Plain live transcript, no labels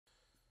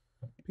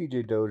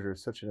PJ Dozier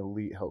is such an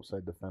elite help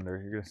side defender.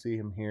 You're going to see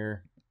him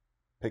here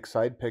pick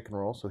side pick and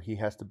roll, so he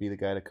has to be the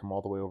guy to come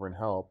all the way over and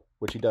help,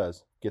 which he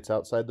does. Gets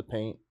outside the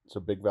paint, so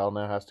Big Val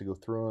now has to go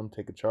through him,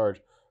 take a charge.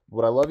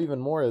 What I love even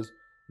more is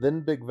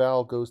then Big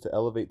Val goes to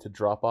elevate to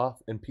drop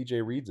off, and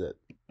PJ reads it.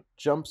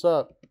 Jumps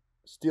up,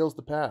 steals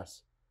the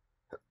pass.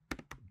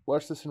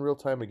 Watch this in real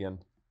time again.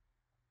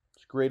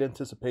 It's great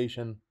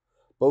anticipation,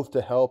 both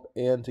to help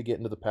and to get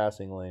into the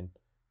passing lane.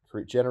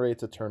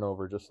 Generates a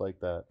turnover just like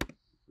that.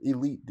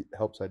 Elite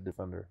help side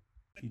defender.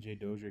 PJ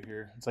Dozier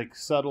here. It's like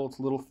subtle, it's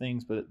little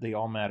things, but they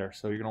all matter.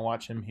 So you're going to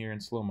watch him here in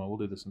slow-mo. We'll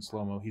do this in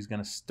slow-mo. He's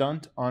going to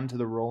stunt onto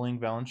the rolling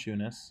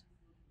Valanciunas,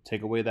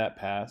 take away that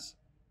pass.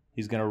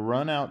 He's going to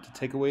run out to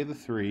take away the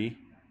three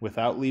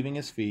without leaving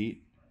his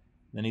feet.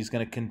 Then he's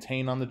going to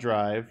contain on the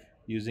drive,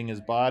 using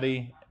his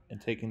body and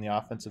taking the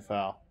offensive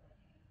foul.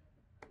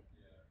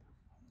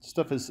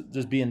 Stuff is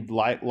just being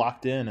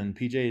locked in, and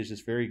PJ is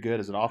just very good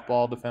as an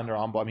off-ball defender,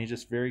 on-ball. I mean, he's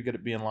just very good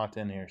at being locked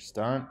in here.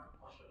 Stunt,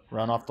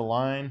 run off the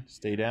line,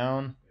 stay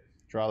down,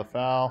 draw the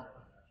foul.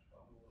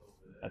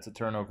 That's a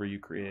turnover you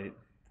create.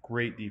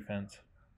 Great defense.